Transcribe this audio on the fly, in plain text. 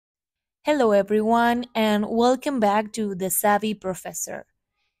Hello everyone and welcome back to The Savvy Professor.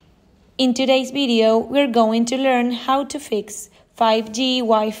 In today's video, we're going to learn how to fix 5G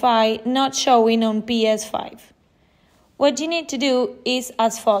Wi-Fi not showing on PS5. What you need to do is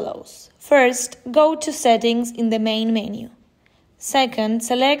as follows. First, go to Settings in the main menu. Second,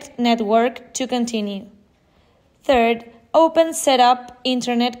 select Network to continue. Third, open Setup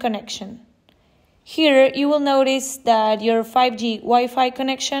Internet Connection. Here, you will notice that your 5G Wi-Fi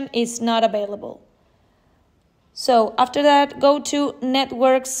connection is not available. So, after that, go to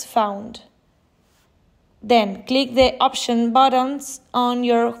Networks Found. Then, click the option buttons on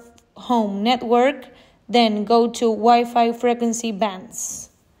your home network. Then, go to Wi-Fi frequency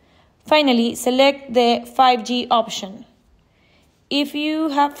bands. Finally, select the 5G option. If you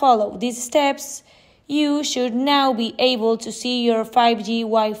have followed these steps, you should now be able to see your 5G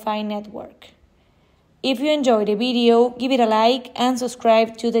Wi-Fi network. If you enjoyed the video, give it a like and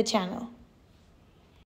subscribe to the channel.